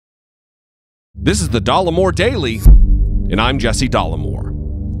This is the Dollemore Daily, and I'm Jesse Dollemore.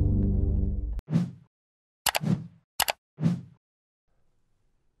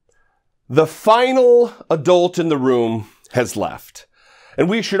 The final adult in the room has left, and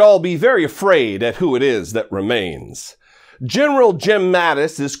we should all be very afraid at who it is that remains. General Jim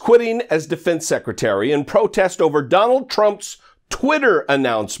Mattis is quitting as Defense Secretary in protest over Donald Trump's Twitter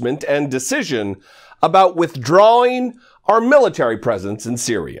announcement and decision about withdrawing our military presence in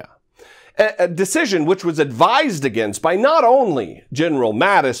Syria. A decision which was advised against by not only General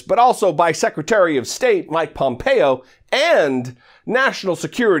Mattis, but also by Secretary of State Mike Pompeo and National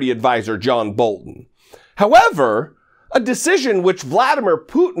Security Advisor John Bolton. However, a decision which Vladimir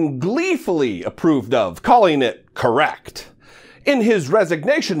Putin gleefully approved of, calling it correct. In his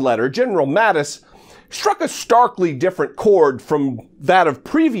resignation letter, General Mattis struck a starkly different chord from that of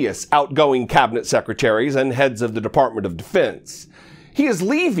previous outgoing cabinet secretaries and heads of the Department of Defense. He is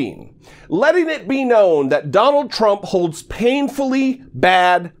leaving, letting it be known that Donald Trump holds painfully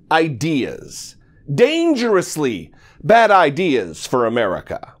bad ideas, dangerously bad ideas for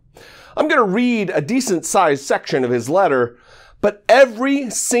America. I'm going to read a decent-sized section of his letter, but every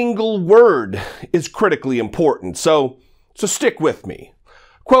single word is critically important, so stick with me.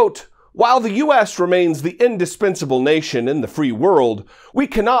 Quote, "While the U.S. remains the indispensable nation in the free world, we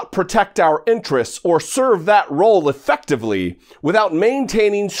cannot protect our interests or serve that role effectively without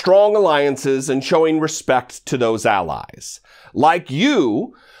maintaining strong alliances and showing respect to those allies. Like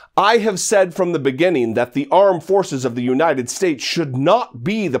you, I have said from the beginning that the armed forces of the United States should not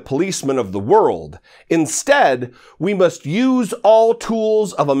be the policemen of the world. Instead, we must use all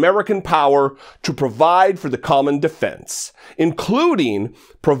tools of American power to provide for the common defense, including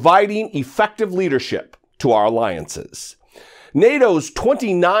providing effective leadership to our alliances. NATO's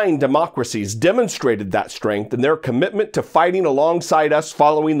 29 democracies demonstrated that strength in their commitment to fighting alongside us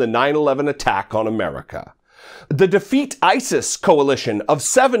following the 9/11 attack on America. The Defeat ISIS coalition of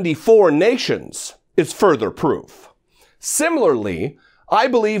 74 nations is further proof. Similarly, I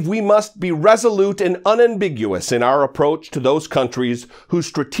believe we must be resolute and unambiguous in our approach to those countries whose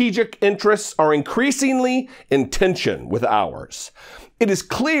strategic interests are increasingly in tension with ours. It is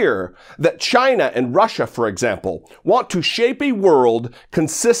clear that China and Russia, for example, want to shape a world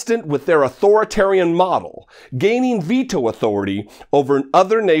consistent with their authoritarian model, gaining veto authority over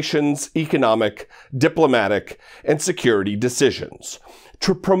other nations' economic, diplomatic, and security decisions,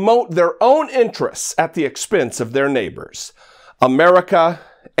 to promote their own interests at the expense of their neighbors, America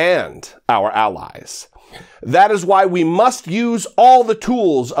and our allies. That is why we must use all the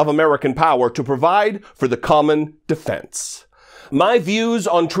tools of American power to provide for the common defense. My views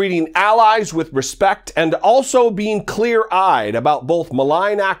on treating allies with respect and also being clear-eyed about both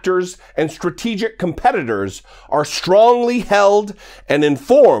malign actors and strategic competitors are strongly held and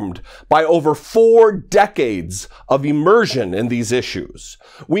informed by over 4 decades of immersion in these issues.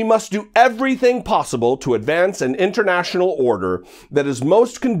 We must do everything possible to advance an international order that is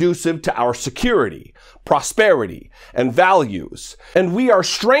most conducive to our security, prosperity, and values, and we are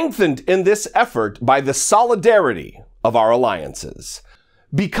strengthened in this effort by the solidarity of our alliances.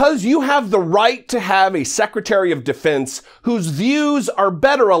 Because you have the right to have a Secretary of Defense whose views are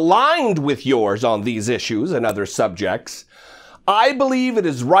better aligned with yours on these issues and other subjects, I believe it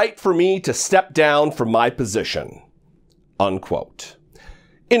is right for me to step down from my position." Unquote.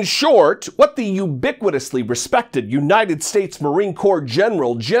 In short, what the ubiquitously respected United States Marine Corps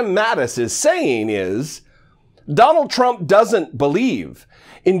General Jim Mattis is saying is, Donald Trump doesn't believe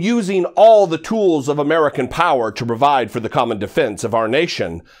in using all the tools of American power to provide for the common defense of our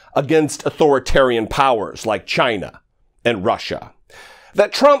nation against authoritarian powers like China and Russia.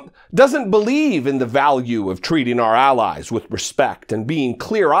 That Trump doesn't believe in the value of treating our allies with respect and being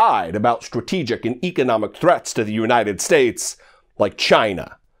clear-eyed about strategic and economic threats to the United States like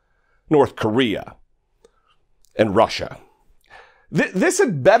China, North Korea, and Russia. This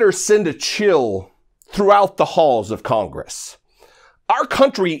had better send a chill throughout the halls of Congress. Our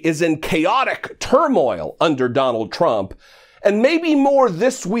country is in chaotic turmoil under Donald Trump, and maybe more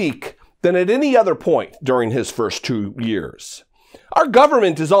this week than at any other point during his first 2 years. Our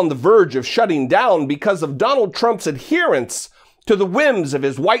government is on the verge of shutting down because of Donald Trump's adherence to the whims of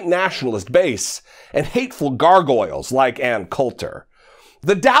his white nationalist base and hateful gargoyles like Ann Coulter.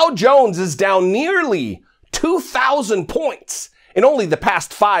 The Dow Jones is down nearly 2,000 points in only the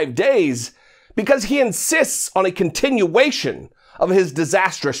past 5 days because he insists on a continuation of his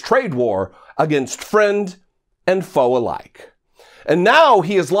disastrous trade war against friend and foe alike. And now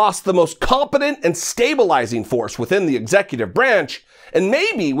he has lost the most competent and stabilizing force within the executive branch, and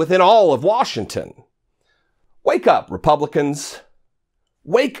maybe within all of Washington. Wake up, Republicans.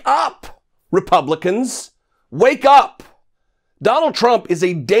 Wake up! Republicans, wake up. Donald Trump is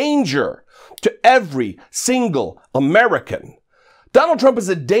a danger to every single American. Donald Trump is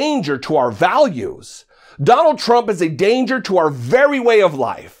a danger to our values. Donald Trump is a danger to our very way of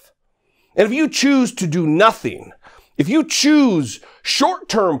life. And if you choose to do nothing, if you choose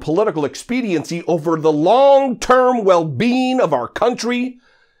short-term political expediency over the long-term well-being of our country,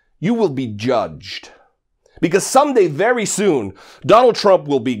 you will be judged. Because someday, very soon, Donald Trump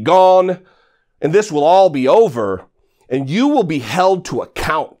will be gone, and this will all be over, and you will be held to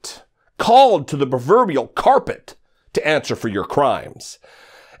account, called to the proverbial carpet to answer for your crimes.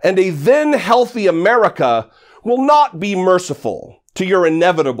 And a then healthy America will not be merciful to your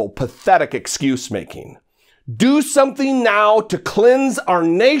inevitable pathetic excuse-making. Do something now to cleanse our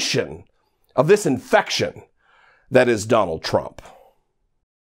nation of this infection that is Donald Trump.